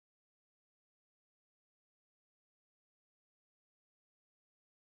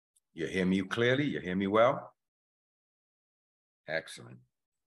You hear me clearly? You hear me well? Excellent.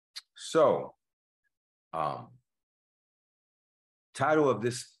 So, title of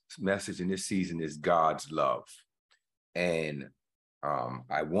this message in this season is God's Love. And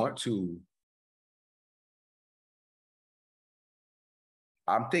I want to,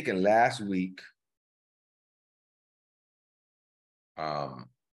 I'm thinking last week's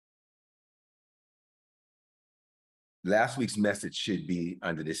message should be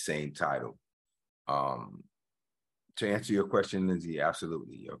under the same title. To answer your question, Lindsay,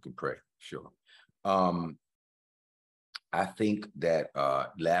 absolutely. You can pray, sure. I think that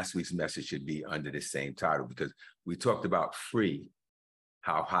last week's message should be under the same title because we talked about free,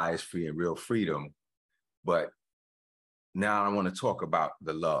 how high is free and real freedom. But now I want to talk about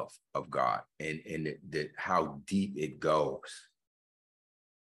the love of God and how deep it goes.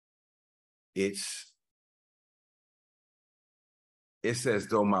 It's as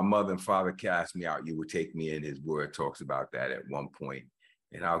though my mother and father cast me out, you would take me in. His word talks about that at one point,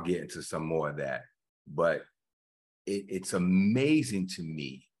 and I'll get into some more of that. But it's amazing to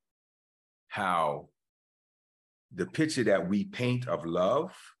me how the picture that we paint of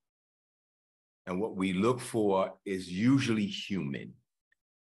love and what we look for is usually human.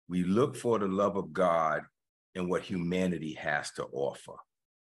 We look for the love of God and what humanity has to offer.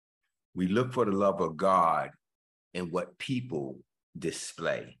 We look for the love of God and what people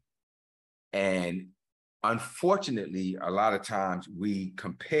display. And unfortunately, a lot of times we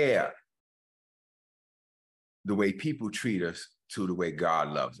compare the way people treat us to the way God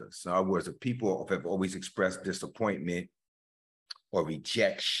loves us. In other words, if people have always expressed disappointment or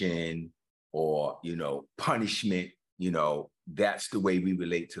rejection or, punishment, that's the way we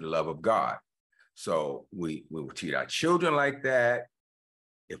relate to the love of God. So we will treat our children like that.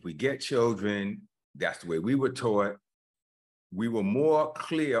 If we get children, that's the way we were taught. We were more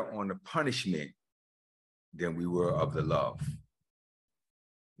clear on the punishment than we were of the love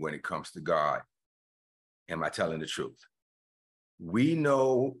when it comes to God. Am I telling the truth? We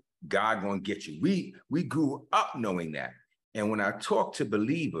know God gonna get you. We grew up knowing that. And when I talk to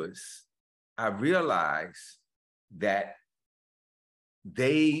believers, I realize that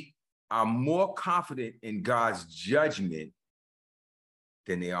they are more confident in God's judgment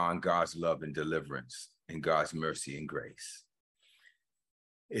than they are in God's love and deliverance and God's mercy and grace.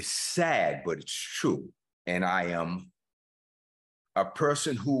 It's sad, but it's true. And I am a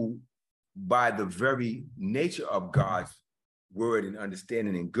person who, by the very nature of God's word and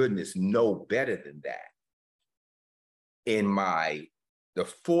understanding and goodness, know better than that. In the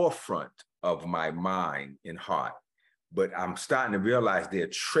forefront of my mind and heart. But I'm starting to realize there are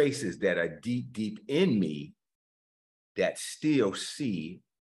traces that are deep, deep in me that still see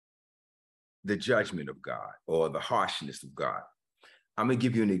the judgment of God or the harshness of God. I'm gonna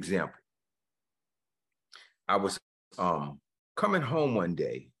give you an example. I was coming home one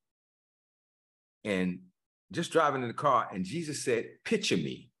day and just driving in the car, and Jesus said, "Picture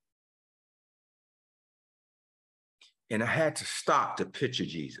me." And I had to stop to picture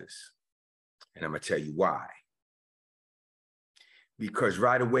Jesus. And I'm gonna tell you why. Because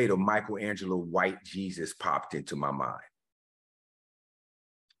right away, the Michelangelo white Jesus popped into my mind.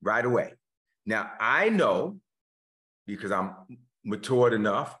 Right away. Now, I know, because I'm matured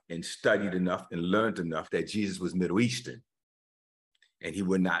enough and studied enough and learned enough, that Jesus was Middle Eastern. And he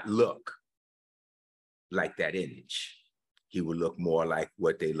would not look like that image. He would look more like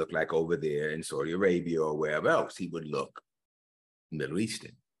what they look like over there in Saudi Arabia or wherever else. He would look Middle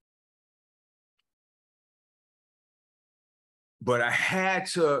Eastern. But I had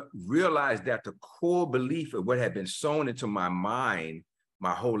to realize that the core belief of what had been sown into my mind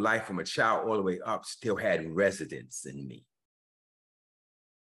my whole life from a child all the way up still had residence in me.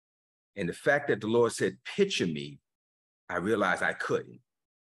 And the fact that the Lord said, "Picture me," I realized I couldn't.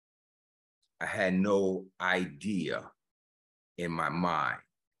 I had no idea in my mind.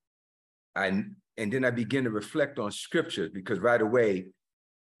 And then I began to reflect on scriptures because right away,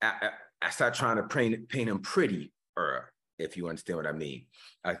 I started trying to paint him prettier, if you understand what I mean.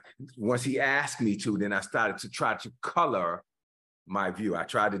 Once he asked me to, then I started to try to color my view. I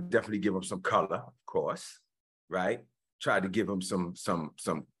tried to definitely give him some color, of course, right? Tried to give him some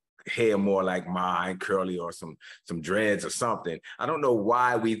hair more like mine, curly, or some dreads or something. I don't know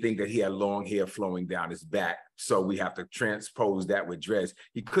why we think that he had long hair flowing down his back, so we have to transpose that with dreads.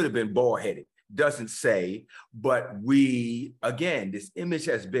 He could have been bald-headed. Doesn't say, but again, this image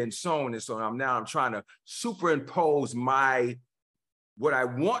has been sown, and so I'm trying to superimpose what I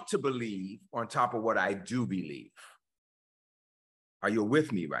want to believe on top of what I do believe. Are you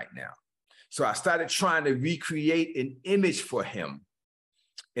with me right now? So I started trying to recreate an image for him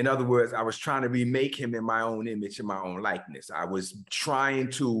In other words, I was trying to remake him in my own image and my own likeness. I was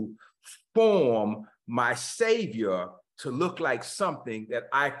trying to form my Savior to look like something that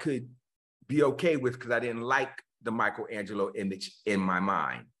I could be okay with because I didn't like the Michelangelo image in my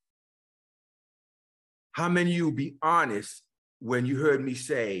mind. How many of you be honest when you heard me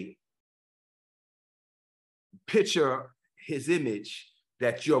say, picture his image,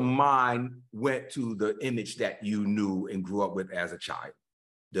 that your mind went to the image that you knew and grew up with as a child?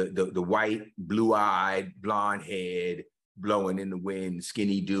 The white, blue-eyed, blonde-haired, blowing in the wind,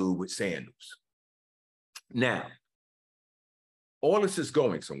 skinny dude with sandals. Now, all this is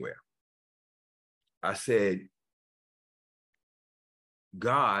going somewhere. I said,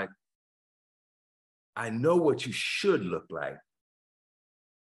 God, I know what you should look like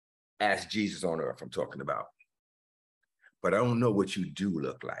as Jesus on earth, I'm talking about. But I don't know what you do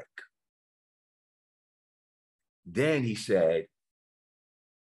look like. Then he said,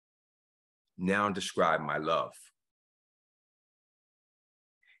 now describe my love.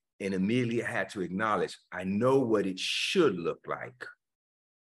 And immediately I had to acknowledge, I know what it should look like,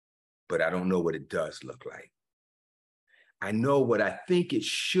 but I don't know what it does look like. I know what I think it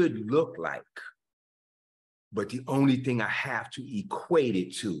should look like, but the only thing I have to equate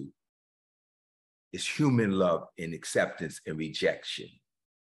it to is human love and acceptance and rejection.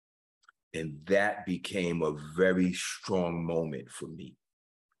 And that became a very strong moment for me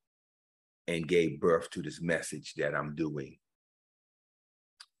and gave birth to this message that I'm doing.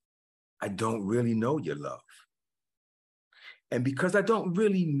 I don't really know your love. And because I don't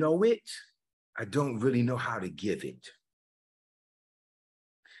really know it, I don't really know how to give it.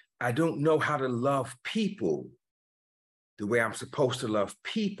 I don't know how to love people the way I'm supposed to love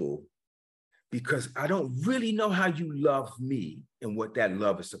people, because I don't really know how you love me and what that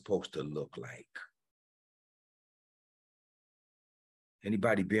love is supposed to look like.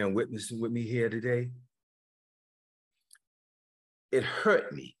 Anybody bearing witness with me here today? It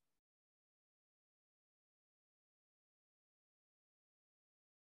hurt me.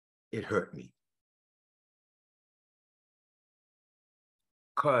 It hurt me.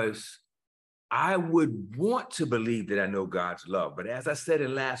 Because I would want to believe that I know God's love. But as I said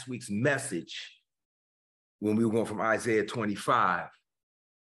in last week's message, when we were going from Isaiah 25,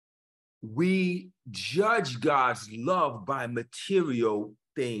 we judge God's love by material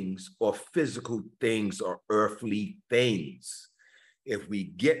things or physical things or earthly things. If we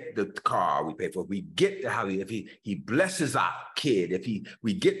get the car we pay for, if we get the house, if he blesses our kid, if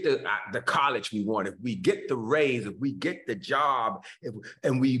we get the college we want, if we get the raise, if we get the job,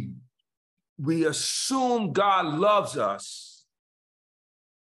 and we assume God loves us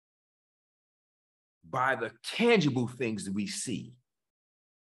by the tangible things that we see.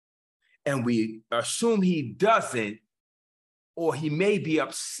 And we assume he doesn't, or he may be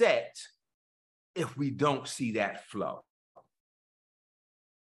upset if we don't see that flow.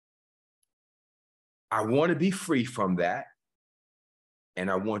 I want to be free from that, and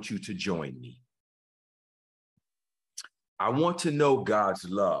I want you to join me. I want to know God's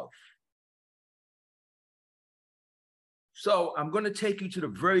love. So I'm going to take you to the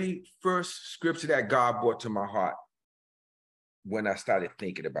very first scripture that God brought to my heart when I started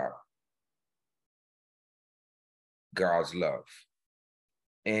thinking about God's love.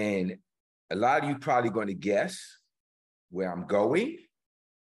 And a lot of you probably going to guess where I'm going.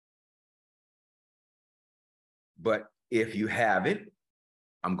 But if you haven't,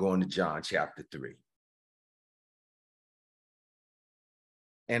 I'm going to John chapter 3.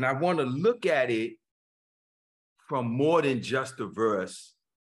 And I want to look at it from more than just the verse,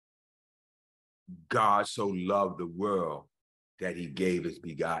 God so loved the world that he gave his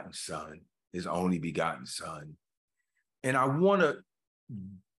begotten son, his only begotten son. And I want to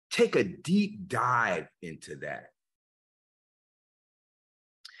take a deep dive into that.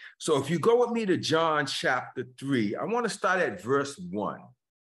 So if you go with me to John chapter 3, I want to start at verse 1.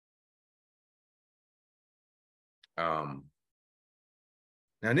 Now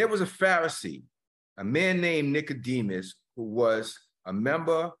there was a Pharisee, a man named Nicodemus, who was a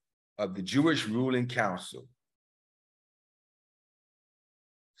member of the Jewish ruling council.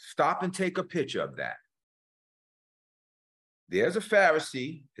 Stop and take a picture of that. There's a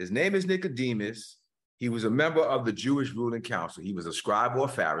Pharisee, his name is Nicodemus. He was a member of the Jewish ruling council. He was a scribe or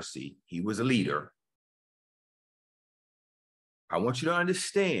a Pharisee. He was a leader. I want you to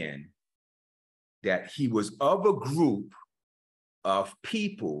understand that he was of a group of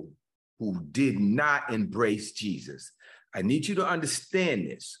people who did not embrace Jesus. I need you to understand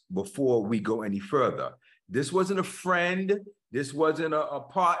this before we go any further. This wasn't a friend. This wasn't a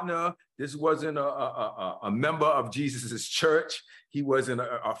partner. This wasn't a member of Jesus's church. He wasn't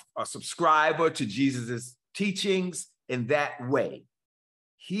a subscriber to Jesus's teachings in that way.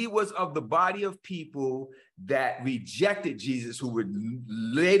 He was of the body of people that rejected Jesus, who would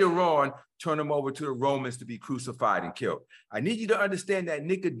later on turn him over to the Romans to be crucified and killed. I need you to understand that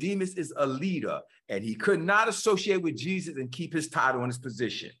Nicodemus is a leader, and he could not associate with Jesus and keep his title and his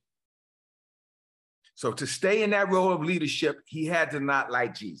position. So to stay in that role of leadership, he had to not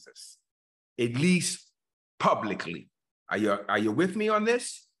like Jesus, at least publicly. Are you with me on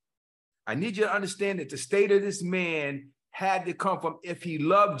this? I need you to understand that the state of this man had to come from, if he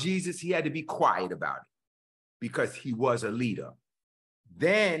loved Jesus, he had to be quiet about it because he was a leader.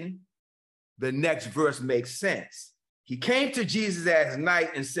 Then the next verse makes sense. He came to Jesus at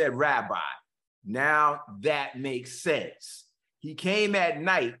night and said, Rabbi. Now that makes sense. He came at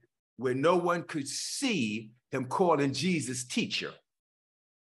night where no one could see him calling Jesus teacher,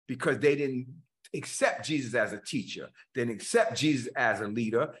 because they didn't accept Jesus as a teacher, didn't accept Jesus as a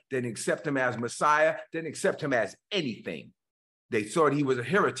leader, didn't accept him as Messiah, didn't accept him as anything. They thought he was a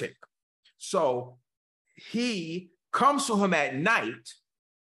heretic. So he comes to him at night,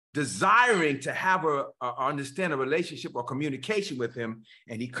 desiring to have understand a relationship or communication with him.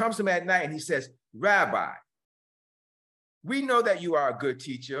 And he comes to him at night and he says, Rabbi, we know that you are a good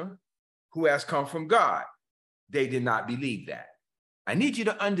teacher who has come from God. They did not believe that. I need you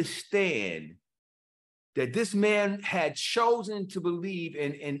to understand that this man had chosen to believe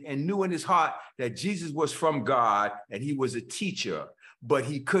and knew in his heart that Jesus was from God and he was a teacher, but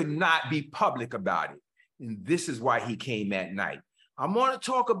he could not be public about it. And this is why he came at night. I want to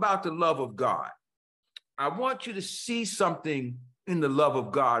talk about the love of God. I want you to see something in the love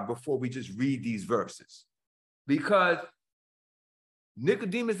of God before we just read these verses. Because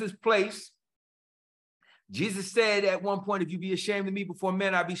Nicodemus's place, Jesus said at one point, if you be ashamed of me before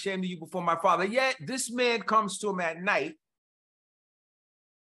men, I'll be ashamed of you before my Father. Yet this man comes to him at night,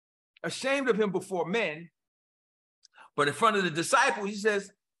 ashamed of him before men, but in front of the disciples, he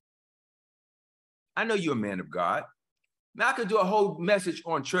says, I know you're a man of God. Now I could do a whole message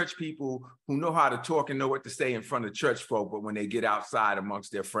on church people who know how to talk and know what to say in front of church folk, but when they get outside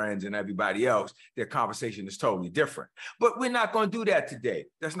amongst their friends and everybody else, their conversation is totally different. But we're not going to do that today.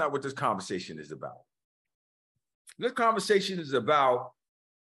 That's not what this conversation is about. This conversation is about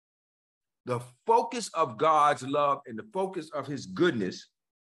the focus of God's love and the focus of his goodness,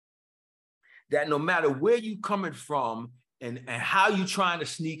 that no matter where you're coming from and how you're trying to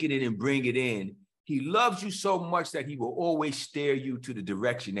sneak it in and bring it in, he loves you so much that he will always steer you to the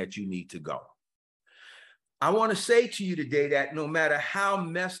direction that you need to go. I want to say to you today that no matter how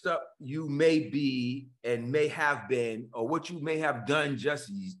messed up you may be and may have been, or what you may have done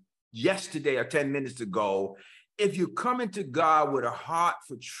just yesterday or 10 minutes ago, if you're coming to God with a heart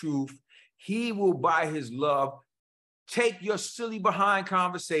for truth, he will, by his love, take your silly behind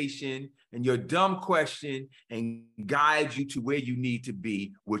conversation and your dumb question and guide you to where you need to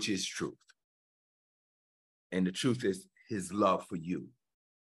be, which is truth. And the truth is his love for you.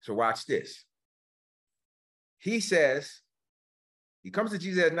 So watch this. He says, he comes to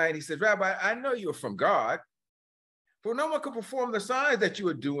Jesus at night and he says, Rabbi, I know you're from God, for no one could perform the signs that you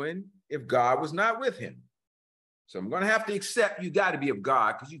are doing if God was not with him. So I'm going to have to accept you got to be of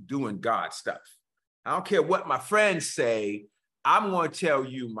God because you're doing God stuff. I don't care what my friends say. I'm going to tell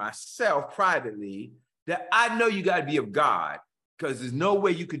you myself privately that I know you got to be of God, because there's no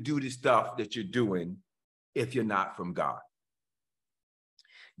way you could do this stuff that you're doing if you're not from God.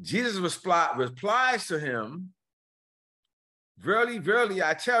 Jesus replies to him, verily, verily,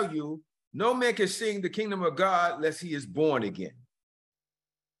 I tell you, no man can see the kingdom of God unless he is born again.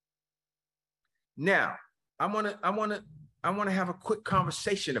 Now, I want to have a quick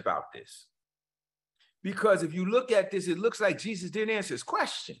conversation about this, because if you look at this, it looks like Jesus didn't answer his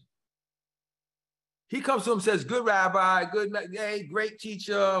question. He comes to him and says, good rabbi, good, hey, great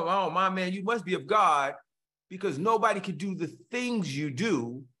teacher. Oh, my man, you must be of God, because nobody can do the things you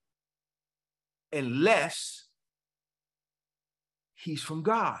do unless he's from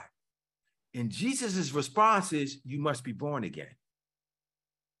God. And Jesus's response is, you must be born again.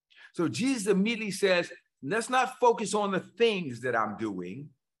 So Jesus immediately says, let's not focus on the things that I'm doing,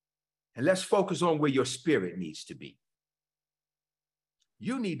 and let's focus on where your spirit needs to be.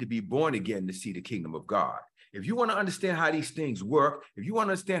 You need to be born again to see the kingdom of God. If you want to understand how these things work, if you want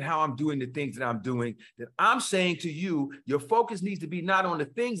to understand how I'm doing the things that I'm doing, then I'm saying to you, your focus needs to be not on the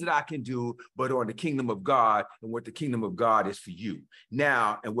things that I can do, but on the kingdom of God and what the kingdom of God is for you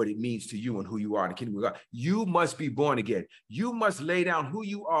now and what it means to you and who you are in the kingdom of God. You must be born again. You must lay down who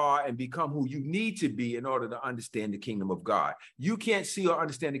you are and become who you need to be in order to understand the kingdom of God. You can't see or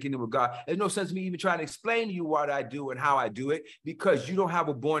understand the kingdom of God. There's no sense in me even trying to explain to you what I do and how I do it, because you don't have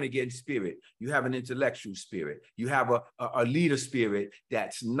a born again spirit. You have an intellectual spirit. You have a leader spirit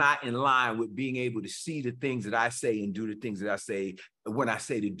that's not in line with being able to see the things that I say and do the things that I say when I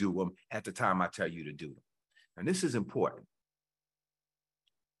say to do them at the time I tell you to do them. And this is important.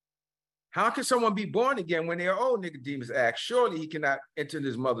 How can someone be born again when they are old? Nicodemus asked. Surely he cannot enter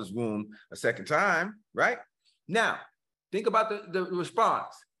his mother's womb a second time, right? Now, think about the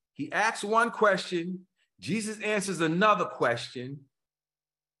response. He asks one question. Jesus answers another question.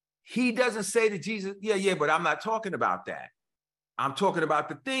 He doesn't say to Jesus, yeah, but I'm not talking about that. I'm talking about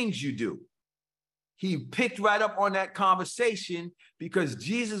the things you do. He picked right up on that conversation because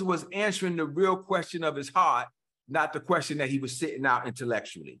Jesus was answering the real question of his heart, not the question that he was sitting out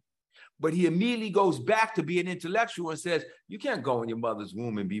intellectually. But he immediately goes back to being intellectual and says, you can't go in your mother's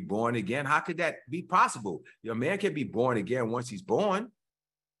womb and be born again. How could that be possible? Your man can be born again once he's born.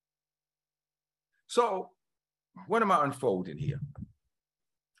 So what am I unfolding here?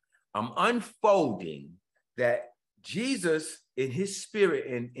 I'm unfolding that Jesus, in his spirit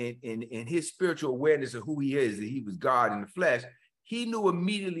and in his spiritual awareness of who he is, that he was God in the flesh, he knew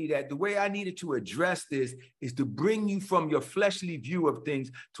immediately that the way I needed to address this is to bring you from your fleshly view of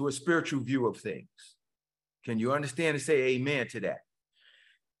things to a spiritual view of things. Can you understand and say amen to that?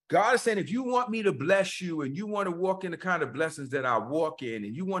 God is saying, if you want me to bless you and you want to walk in the kind of blessings that I walk in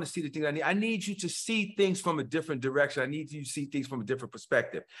and you want to see the things I need you to see things from a different direction. I need you to see things from a different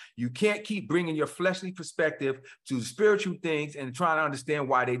perspective. You can't keep bringing your fleshly perspective to spiritual things and trying to understand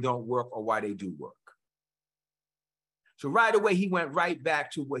why they don't work or why they do work. So right away, he went right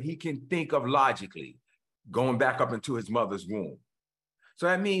back to what he can think of logically, going back up into his mother's womb. So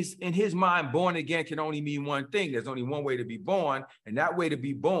that means in his mind, born again can only mean one thing. There's only one way to be born, and that way to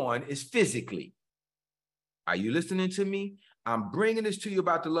be born is physically. Are you listening to me? I'm bringing this to you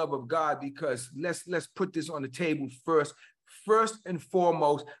about the love of God because let's put this on the table first. First and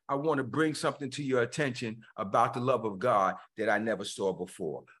foremost, I want to bring something to your attention about the love of God that I never saw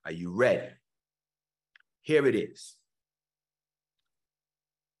before. Are you ready? Here it is.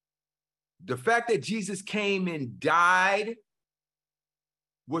 The fact that Jesus came and died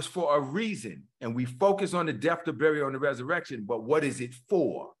was for a reason, and we focus on the death, the burial, and the resurrection, but what is it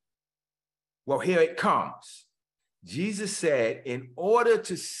for? Well, here it comes. Jesus said, in order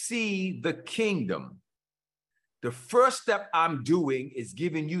to see the kingdom, the first step I'm doing is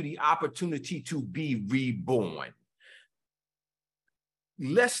giving you the opportunity to be reborn.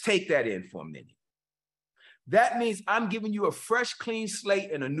 Let's take that in for a minute. That means I'm giving you a fresh, clean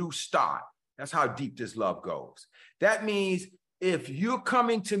slate and a new start. That's how deep this love goes. That means if you're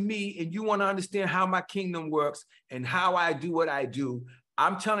coming to me and you want to understand how my kingdom works and how I do what I do,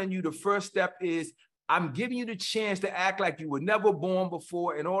 I'm telling you the first step is I'm giving you the chance to act like you were never born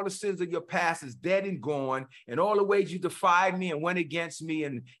before and all the sins of your past is dead and gone and all the ways you defied me and went against me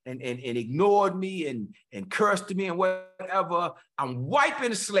and ignored me and cursed me and whatever. I'm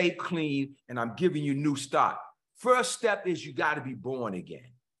wiping the slate clean and I'm giving you new start. First step is you got to be born again.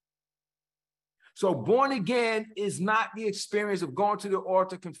 So born again is not the experience of going to the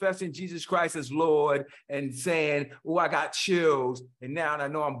altar, confessing Jesus Christ as Lord and saying, oh, I got chills. And now I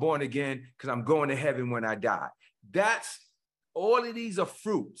know I'm born again because I'm going to heaven when I die. That's all of these are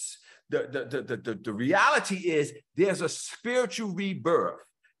fruits. The reality is there's a spiritual rebirth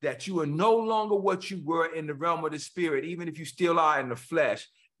that you are no longer what you were in the realm of the spirit, even if you still are in the flesh,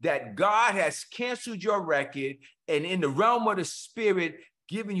 that God has canceled your record and in the realm of the spirit,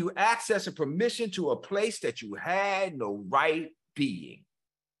 giving you access and permission to a place that you had no right being.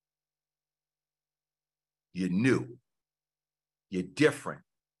 You're new. You're different.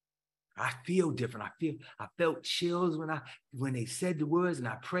 I feel different. I felt chills when they said the words and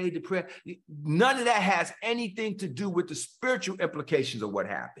I prayed the prayer. None of that has anything to do with the spiritual implications of what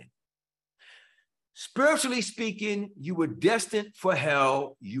happened. Spiritually speaking, you were destined for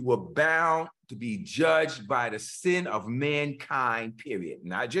hell. You were bound to be judged by the sin of mankind, period.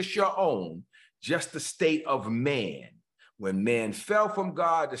 Not just your own, just the state of man. When man fell from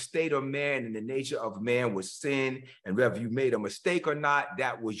God, the state of man and the nature of man was sin. And whether you made a mistake or not,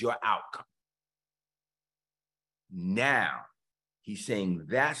 that was your outcome. Now, he's saying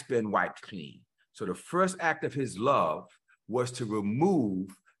that's been wiped clean. So the first act of his love was to remove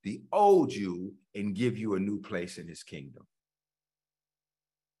the old you and give you a new place in his kingdom.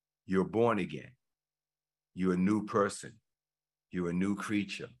 You're born again. You're a new person. You're a new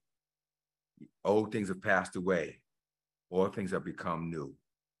creature. Old things have passed away. All things have become new.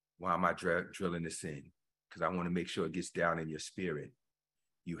 Why am I drilling this in? Because I want to make sure it gets down in your spirit.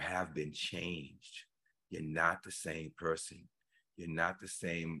 You have been changed. You're not the same person. You're not the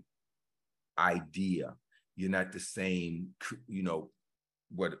same idea. You're not the same,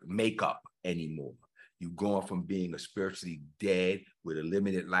 makeup anymore. You've gone from being a spiritually dead with a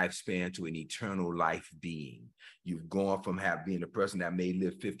limited lifespan to an eternal life being. You've gone from being a person that may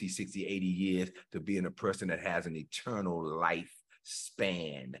live 50, 60, 80 years to being a person that has an eternal life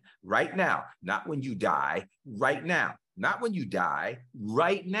span. Right now, not when you die, right now. Not when you die,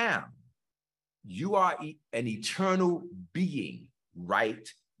 right now. You are an eternal being right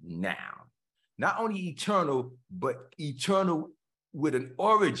now. Not only eternal, but eternal with an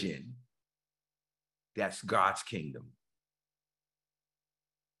origin. That's God's kingdom.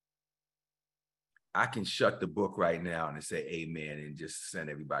 I can shut the book right now and say amen and just send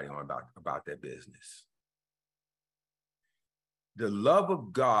everybody on about their business. The love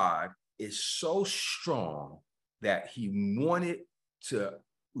of God is so strong that he wanted to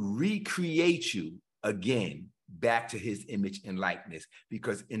recreate you again back to his image and likeness,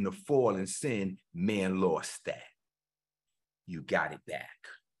 because in the fall and sin, man lost that. You got it back.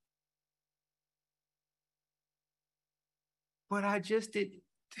 But I just did.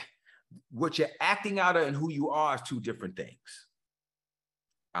 What you're acting out of and who you are is two different things.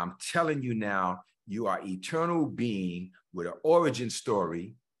 I'm telling you now, you are eternal being with an origin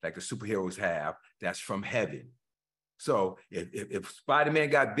story like the superheroes have that's from heaven. So if Spider-Man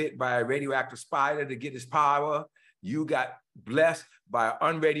got bit by a radioactive spider to get his power, you got blessed by an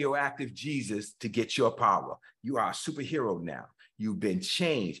unradioactive Jesus to get your power. You are a superhero now. You've been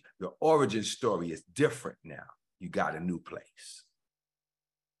changed. The origin story is different now. You got a new place.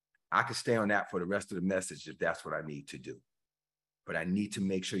 I could stay on that for the rest of the message if that's what I need to do. But I need to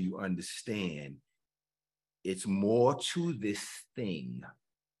make sure you understand it's more to this thing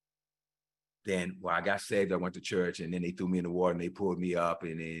than, well, I got saved, I went to church, and then they threw me in the water and they pulled me up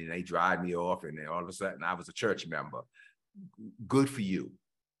and then they dried me off, and then all of a sudden I was a church member. Good for you.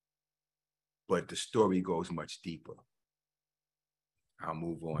 But the story goes much deeper. I'll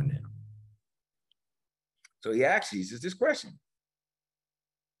move on now. So he asks Jesus this question.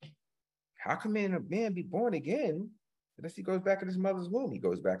 How can a man be born again unless he goes back in his mother's womb? He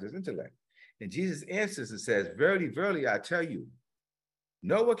goes back to his intellect. And Jesus answers and says, verily, verily, I tell you,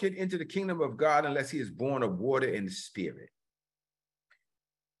 no one can enter the kingdom of God unless he is born of water and the Spirit.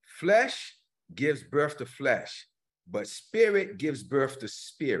 Flesh gives birth to flesh, but spirit gives birth to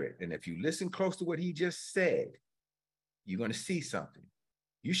spirit. And if you listen close to what he just said, you're going to see something.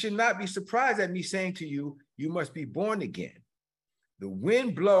 You should not be surprised at me saying to you, you must be born again. The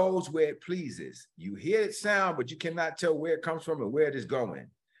wind blows where it pleases. You hear its sound, but you cannot tell where it comes from and where it is going.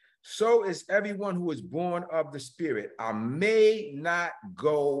 So is everyone who is born of the Spirit. I may not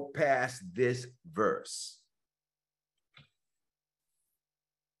go past this verse.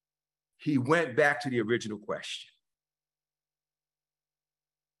 He went back to the original question.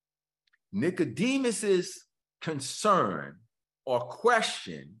 Nicodemus's concern or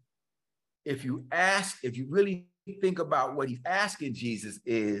question, if you really think about what he's asking Jesus,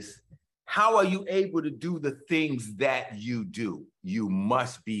 is how are you able to do the things that you do? You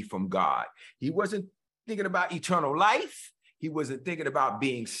must be from God. He wasn't thinking about eternal life. He wasn't thinking about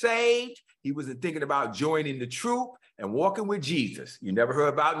being saved. He wasn't thinking about joining the troop and walking with Jesus. You never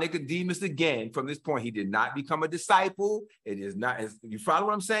heard about Nicodemus again. From this point, he did not become a disciple. It is not, you follow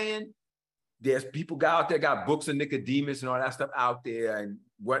what I'm saying? There's people out there got books of Nicodemus and all that stuff out there and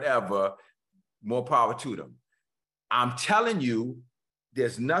whatever, more power to them. I'm telling you,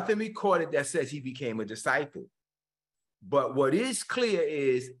 there's nothing recorded that says he became a disciple. But what is clear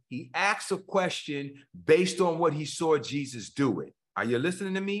is he asks a question based on what he saw Jesus do it. Are you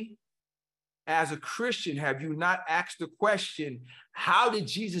listening to me? As a Christian, have you not asked the question, how did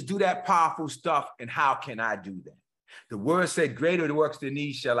Jesus do that powerful stuff and how can I do that? The word said, greater works than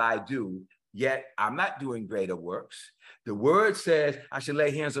these shall I do, yet I'm not doing greater works. The word says I should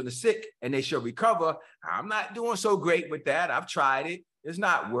lay hands on the sick and they shall recover. I'm not doing so great with that. I've tried it. It's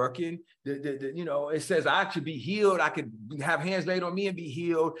not working. It says I should be healed. I could have hands laid on me and be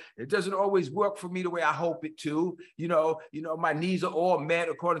healed. It doesn't always work for me the way I hope it to. My needs are all met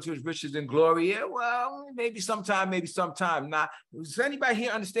according to his riches and glory. Yeah, well, maybe sometime not. Does anybody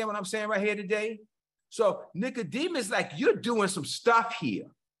here understand what I'm saying right here today? So Nicodemus, like, you're doing some stuff here.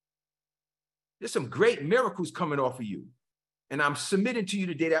 There's some great miracles coming off of you. And I'm submitting to you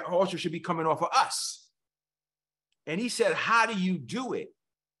today that also should be coming off of us. And he said, how do you do it?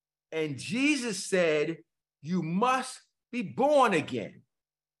 And Jesus said, you must be born again.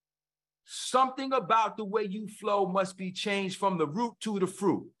 Something about the way you flow must be changed from the root to the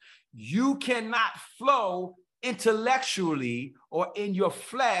fruit. You cannot flow intellectually or in your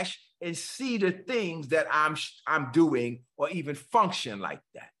flesh and see the things that I'm doing or even function like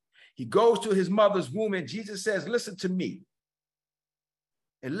that. He goes to his mother's womb and Jesus says, listen to me.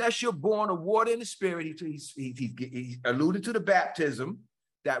 Unless you're born of water and the spirit, he's alluded to the baptism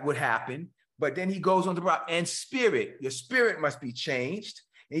that would happen, but then he goes on to, and spirit, your spirit must be changed.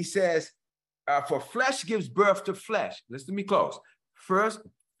 And he says, for flesh gives birth to flesh. Listen to me close. First,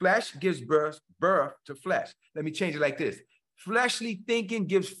 flesh gives birth to flesh. Let me change it like this. Fleshly thinking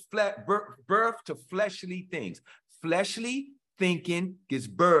gives birth to fleshly things. Fleshly thinking gives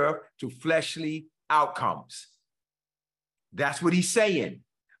birth to fleshly outcomes. That's what he's saying.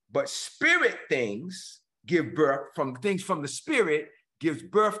 But spirit things give birth from things from the spirit, gives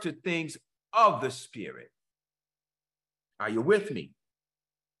birth to things of the spirit. Are you with me?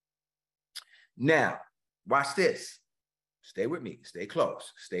 Now, watch this. Stay with me. Stay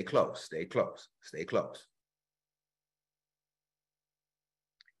close. Stay close. Stay close. Stay close.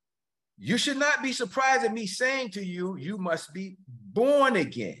 You should not be surprised at me saying to you, you must be born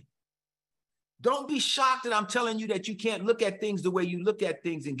again. Don't be shocked that I'm telling you that you can't look at things the way you look at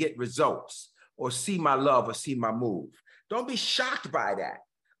things and get results or see my love or see my move. Don't be shocked by that.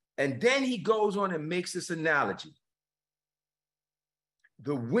 And then he goes on and makes this analogy.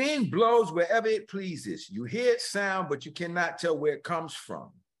 The wind blows wherever it pleases. You hear its sound, but you cannot tell where it comes from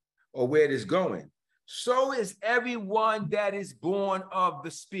or where it is going. So is everyone that is born of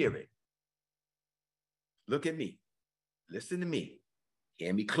the Spirit. Look at me. Listen to me.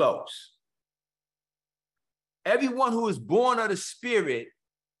 Hear me close. Everyone who is born of the Spirit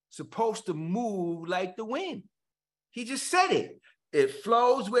supposed to move like the wind. He just said it. It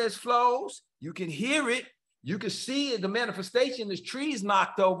flows where it flows. You can hear it. You can see it, the manifestation. There's trees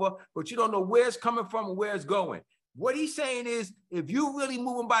knocked over, but you don't know where it's coming from and where it's going. What he's saying is, if you're really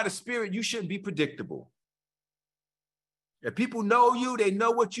moving by the Spirit, you shouldn't be predictable. If people know you, they know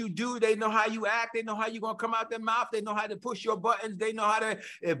what you do, they know how you act, they know how you're going to come out their mouth, they know how to push your buttons, they know how to,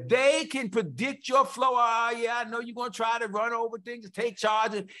 if they can predict your flow, yeah, I know you're going to try to run over things, take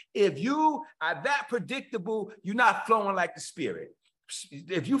charge. And if you are that predictable, you're not flowing like the Spirit.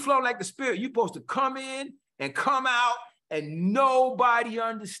 If you flow like the Spirit, you're supposed to come in and come out, and nobody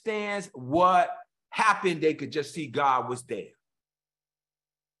understands what happened. They could just see God was there.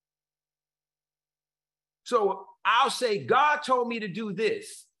 So I'll say, God told me to do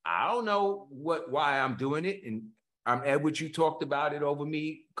this. I don't know why I'm doing it. And I'm Edward, you talked about it over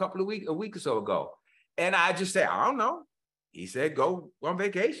me a week or so ago. And I just said, I don't know. He said, go on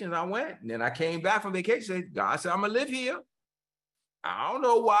vacation. And I went. And then I came back from vacation. Said, God said, I'm going to live here. I don't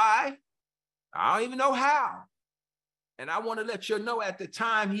know why. I don't even know how. And I want to let you know, at the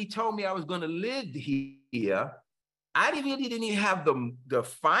time he told me I was going to live here, I didn't even have the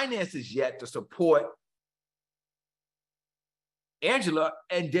finances yet to support Angela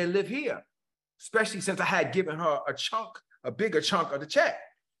and then live here, especially since I had given her a bigger chunk of the check.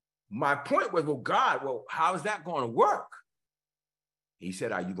 My point was, well, God, how is that going to work? He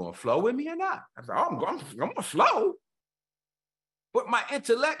said, are you going to flow with me or not? I said, I'm going to flow. But my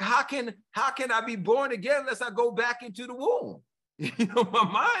intellect, how can I be born again unless I go back into the womb? You know, my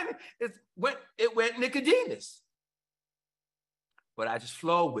mind, it went Nicodemus. But I just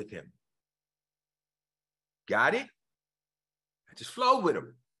flowed with him. Got it? I just flowed with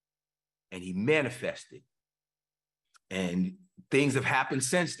him. And he manifested. And things have happened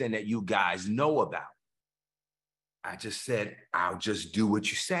since then that you guys know about. I just said, I'll just do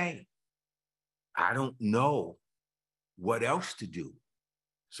what you say. I don't know what else to do.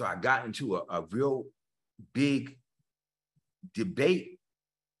 So I got into a real big debate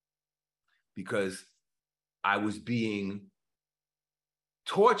because I was being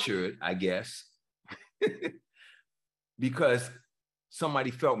tortured, I guess, because somebody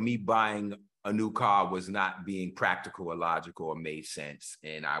felt me buying a new car was not being practical or logical or made sense,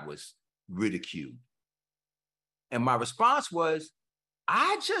 and I was ridiculed. And my response was,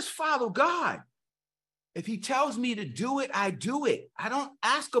 I just follow God. If he tells me to do it, I do it. I don't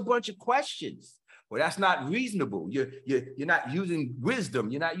ask a bunch of questions. Well, that's not reasonable. You're not using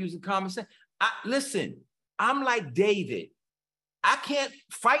wisdom. You're not using common sense. Listen, I'm like David. I can't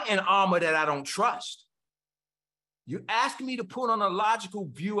fight an armor that I don't trust. You ask me to put on a logical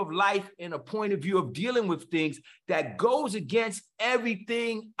view of life and a point of view of dealing with things that goes against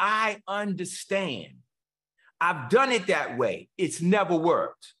everything I understand. I've done it that way. It's never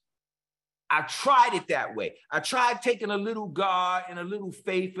worked. I tried it that way. I tried taking a little God and a little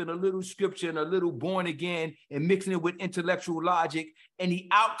faith and a little scripture and a little born again and mixing it with intellectual logic, and the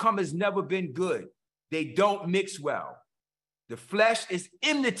outcome has never been good. They don't mix well. The flesh is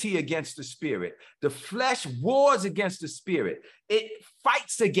enmity against the spirit. The flesh wars against the spirit. It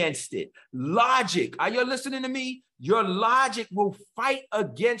fights against it. Logic, are you listening to me? Your logic will fight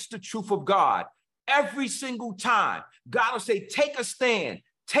against the truth of God every single time. God will say, take a stand,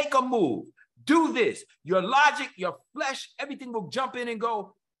 take a move, do this. Your logic, your flesh, everything will jump in and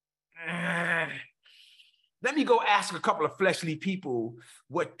go, let me go ask a couple of fleshly people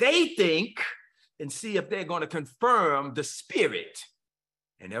what they think and see if they're going to confirm the spirit.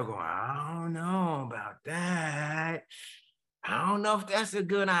 And they'll go, I don't know about that. I don't know if that's a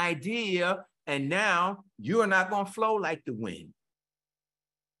good idea. And now you're not going to flow like the wind.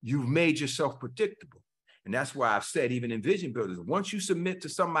 You've made yourself predictable. And that's why I've said, even in Vision Builders, once you submit to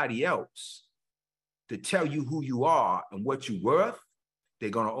somebody else to tell you who you are and what you're worth, they're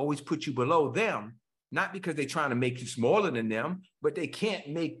going to always put you below them, not because they're trying to make you smaller than them, but they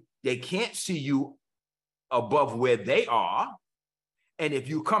can't see you above where they are. And if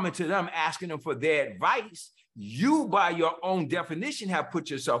you come into them asking them for their advice, you, by your own definition, have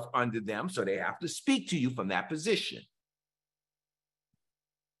put yourself under them, so they have to speak to you from that position.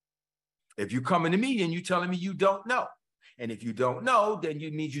 If you come into me and you're telling me you don't know, and if you don't know, then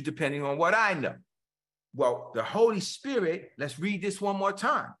it means you're depending on what I know. Well, the Holy Spirit, let's read this one more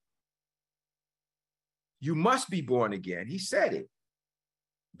time. You must be born again. He said it.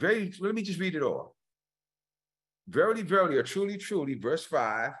 Let me just read it all. Verily, verily, or truly, truly, verse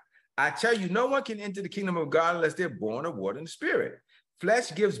 5, I tell you, no one can enter the kingdom of God unless they're born of water and spirit.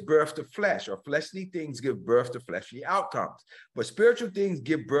 Flesh gives birth to flesh, or fleshly things give birth to fleshly outcomes. But spiritual things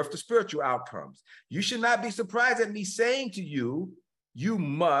give birth to spiritual outcomes. You should not be surprised at me saying to you, you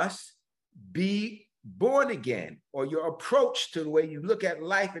must be born again, or your approach to the way you look at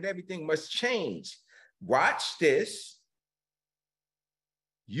life and everything must change. Watch this.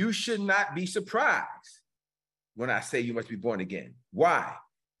 You should not be surprised when I say you must be born again. Why?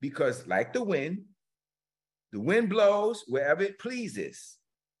 Because like the wind blows wherever it pleases.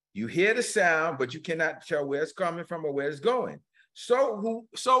 You hear the sound, but you cannot tell where it's coming from or where it's going.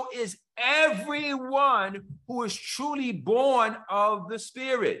 So is everyone who is truly born of the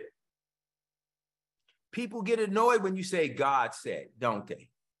Spirit. People get annoyed when you say God said, don't they?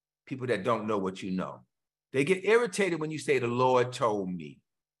 People that don't know what you know. They get irritated when you say the Lord told me,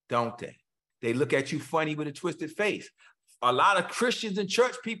 don't they? They look at you funny with a twisted face. A lot of Christians and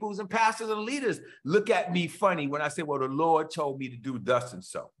church peoples and pastors and leaders look at me funny when I say, well, the Lord told me to do thus and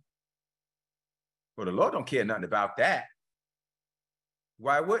so. Well, the Lord don't care nothing about that.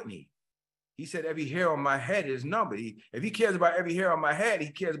 Why wouldn't he? He said every hair on my head is numbered. If he cares about every hair on my head,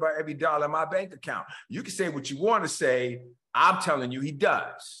 he cares about every dollar in my bank account. You can say what you want to say. I'm telling you, he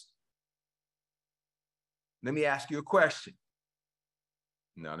does. Let me ask you a question.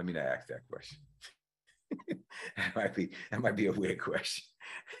 No, let me not ask that question. that might be a weird question.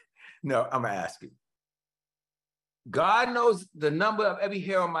 No, I'm gonna ask you. God knows the number of every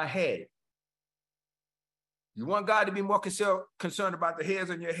hair on my head. You want God to be more concerned about the hairs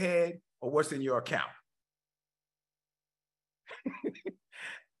on your head or what's in your account?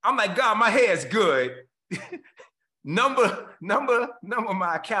 I'm like, God, my hair is good. number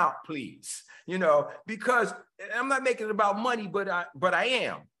my account, please. You know, because I'm not making it about money, but I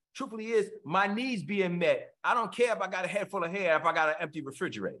am. Truthfully is my needs being met. I don't care if I got a head full of hair, if I got an empty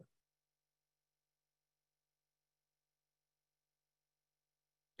refrigerator.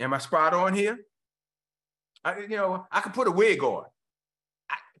 Am I spot on here? I can put a wig on.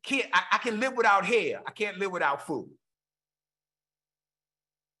 I can live without hair. I can't live without food.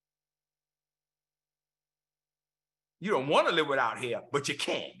 You don't want to live without hair, but you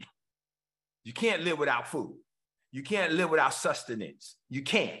can. You can't live without food. You can't live without sustenance. You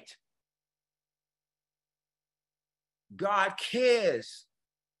can't. God cares.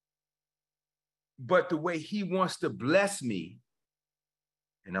 But the way he wants to bless me,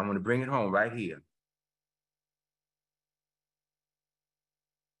 and I'm going to bring it home right here,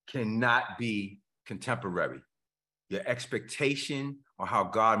 cannot be contemporary. Your expectation on how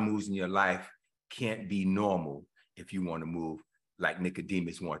God moves in your life can't be normal if you want to move like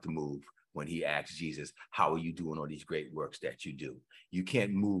Nicodemus wanted to move when he asked Jesus, how are you doing all these great works that you do? You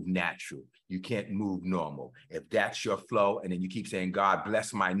can't move natural. You can't move normal. If that's your flow, and then you keep saying, God,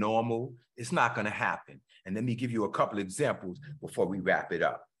 bless my normal, it's not going to happen. And let me give you a couple of examples before we wrap it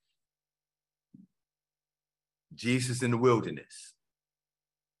up. Jesus in the wilderness.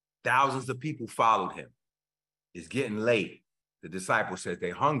 Thousands of people followed him. It's getting late. The disciple says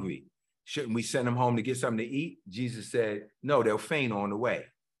they're hungry. Shouldn't we send them home to get something to eat? Jesus said, no, they'll faint on the way.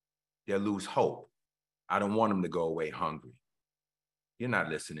 They'll lose hope. I don't want them to go away hungry. You're not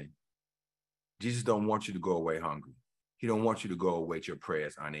listening. Jesus don't want you to go away hungry. He don't want you to go away with your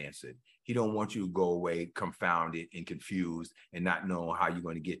prayers unanswered. He don't want you to go away confounded and confused and not knowing how you're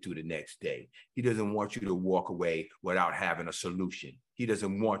going to get through the next day. He doesn't want you to walk away without having a solution. He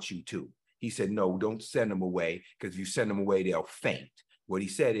doesn't want you to. He said, no, don't send them away, because if you send them away, they'll faint. What he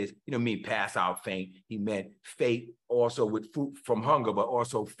said is, pass out, faint. He meant faint also with food from hunger, but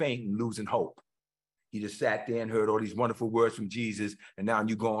also faint and losing hope. He just sat there and heard all these wonderful words from Jesus, and now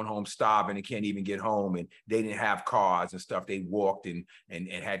you're going home starving and can't even get home, and they didn't have cars and stuff. They walked and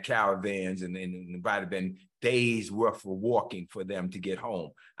had caravans, and it might have been days worth of walking for them to get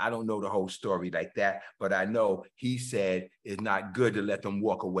home. I don't know the whole story like that, but I know he said it's not good to let them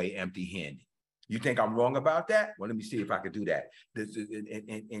walk away empty-handed. You think I'm wrong about that? Well, let me see if I could do that.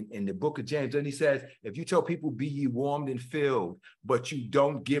 In the book of James, then he says, if you tell people, be ye warmed and filled, but you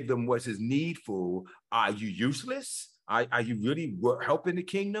don't give them what is needful, are you useless? Are you really helping the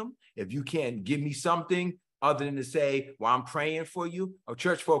kingdom? If you can't give me something other than to say, well, I'm praying for you. Oh,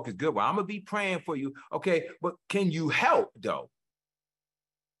 church folk is good. Well, I'm going to be praying for you. Okay, but can you help, though?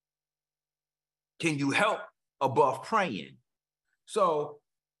 Can you help above praying? So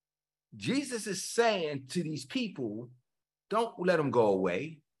Jesus is saying to these people, don't let them go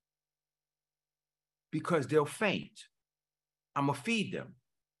away because they'll faint. I'm going to feed them.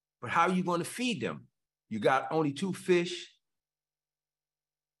 But how are you going to feed them? You got only 2 fish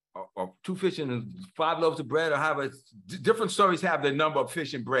or 2 fish and 5 loaves of bread, or however. Different stories have the number of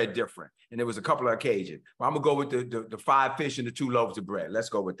fish and bread different. And there was a couple of occasions. Well, I'm going to go with the 5 fish and the 2 loaves of bread. Let's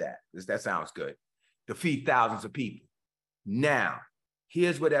go with that. That sounds good. To feed thousands of people. Now,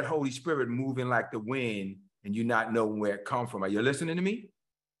 here's where that Holy Spirit moving like the wind and you not knowing where it comes from. Are you listening to me?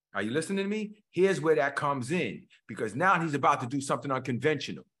 Are you listening to me? Here's where that comes in, because now he's about to do something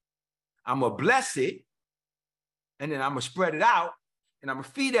unconventional. I'm going to bless it, and then I'm going to spread it out, and I'm going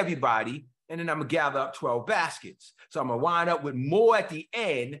to feed everybody, and then I'm going to gather up 12 baskets. So I'm going to wind up with more at the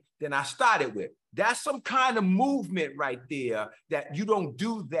end than I started with. That's some kind of movement right there that you don't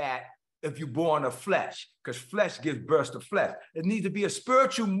do that if you're born of flesh, because flesh gives birth to flesh. It needs to be a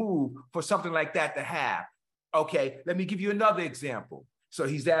spiritual move for something like that to have. Okay, let me give you another example. So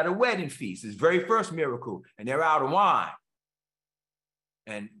he's at a wedding feast, his very first miracle, and they're out of wine.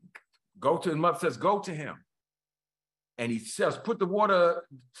 And his mother says, go to him. And he says, put the water,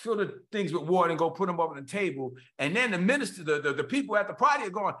 fill the things with water and go put them up on the table. And then the minister, the people at the party are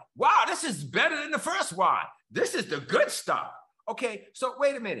going, wow, this is better than the first wine. This is the good stuff. Okay, so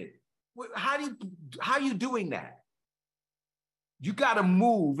wait a minute. How are you doing that? You got to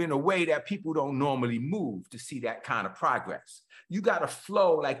move in a way that people don't normally move to see that kind of progress. You got to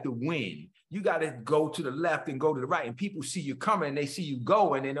flow like the wind. You got to go to the left and go to the right. And people see you coming, they see you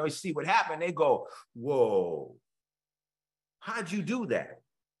going, and they see what happened. They go, whoa, how'd you do that?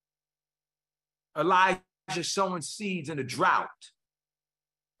 Elijah sowing seeds in a drought.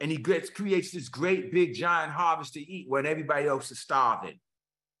 And he creates this great big giant harvest to eat when everybody else is starving.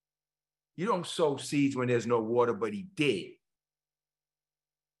 You don't sow seeds when there's no water, but he did.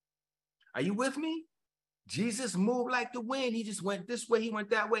 Are you with me? Jesus moved like the wind. He just went this way, he went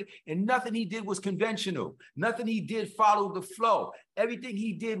that way, and nothing he did was conventional. Nothing he did followed the flow. Everything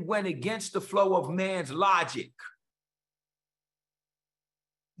he did went against the flow of man's logic.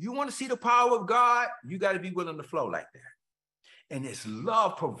 You want to see the power of God? You got to be willing to flow like that. And his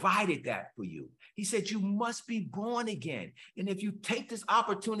love provided that for you. He said, you must be born again. And if you take this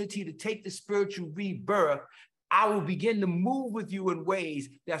opportunity to take the spiritual rebirth, I will begin to move with you in ways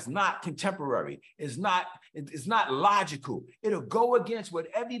that's not contemporary. It's not logical. It'll go against what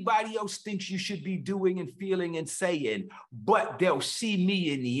everybody else thinks you should be doing and feeling and saying, but they'll see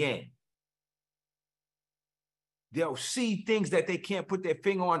me in the end. They'll see things that they can't put their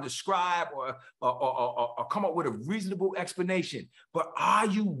finger on, describe, or come up with a reasonable explanation. But are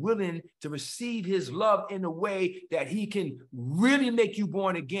you willing to receive his love in a way that he can really make you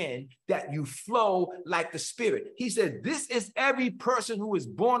born again, that you flow like the Spirit? He said, this is every person who is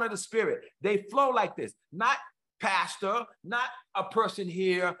born of the Spirit. They flow like this, not pastor, not a person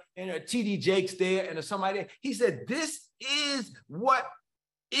here and a TD Jakes there and a somebody there. He said, this is what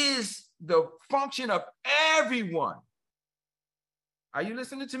is the function of everyone. Are you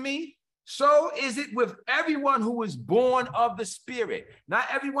listening to me? So is it with everyone who is born of the Spirit. Not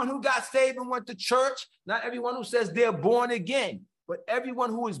everyone who got saved and went to church, not everyone who says they're born again, but everyone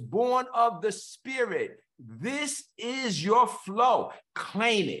who is born of the Spirit. This is your flow.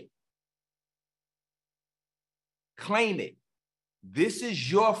 Claim it. Claim it. This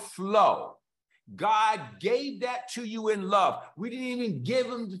is your flow. God gave that to you in love. We didn't even give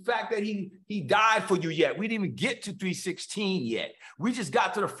him the fact that he died for you yet. We didn't even get to 3:16 yet. We just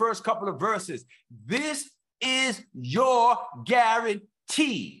got to the first couple of verses. This is your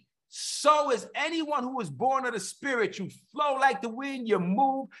guarantee. So is anyone who is born of the Spirit. You flow like the wind, you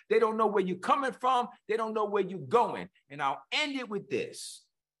move. They don't know where you're coming from. They don't know where you're going. And I'll end it with this.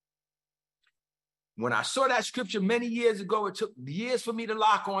 When I saw that scripture many years ago, it took years for me to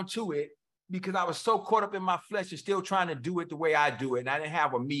lock onto it because I was so caught up in my flesh and still trying to do it the way I do it. And I didn't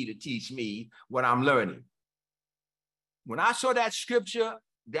have a me to teach me what I'm learning. When I saw that scripture,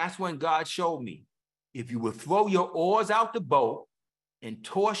 that's when God showed me, if you will throw your oars out the boat and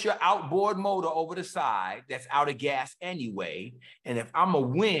toss your outboard motor over the side, that's out of gas anyway. And if I'm a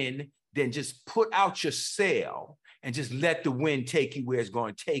wind, then just put out your sail and just let the wind take you where it's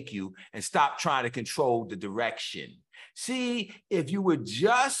going to take you and stop trying to control the direction. See, if you would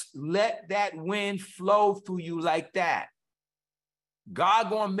just let that wind flow through you like that,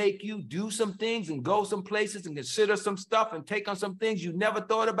 God going to make you do some things and go some places and consider some stuff and take on some things you never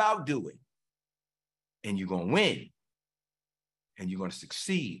thought about doing. And you're going to win. And you're going to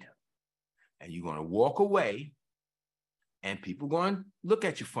succeed. And you're going to walk away. And people are going to look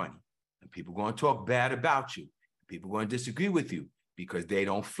at you funny. And people are going to talk bad about you. People are going to disagree with you because they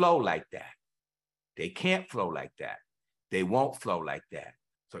don't flow like that. They can't flow like that. They won't flow like that.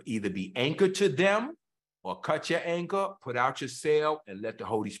 So either be anchored to them or cut your anchor, put out your sail, and let the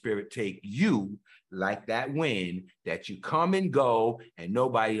Holy Spirit take you like that wind that you come and go, and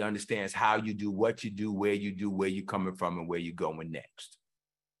nobody understands how you do, what you do, where you're coming from, and where you're going next.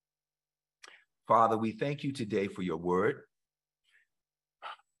 Father, we thank you today for your word.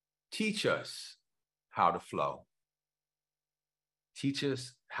 Teach us how to flow. Teach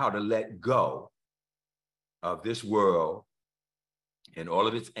us how to let go of this world and all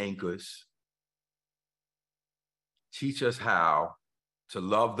of its anchors. Teach us how to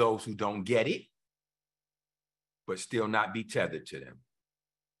love those who don't get it, but still not be tethered to them.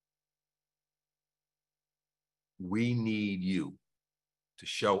 We need you to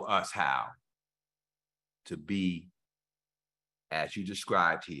show us how to be, as you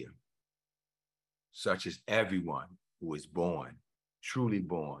described here, such as everyone who is born, truly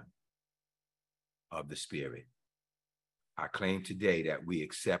born of the Spirit. I claim today that we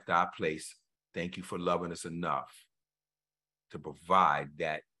accept our place. Thank you for loving us enough to provide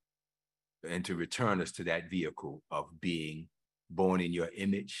that and to return us to that vehicle of being born in your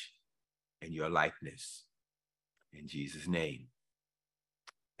image and your likeness. In Jesus' name,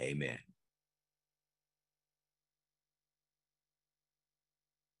 amen.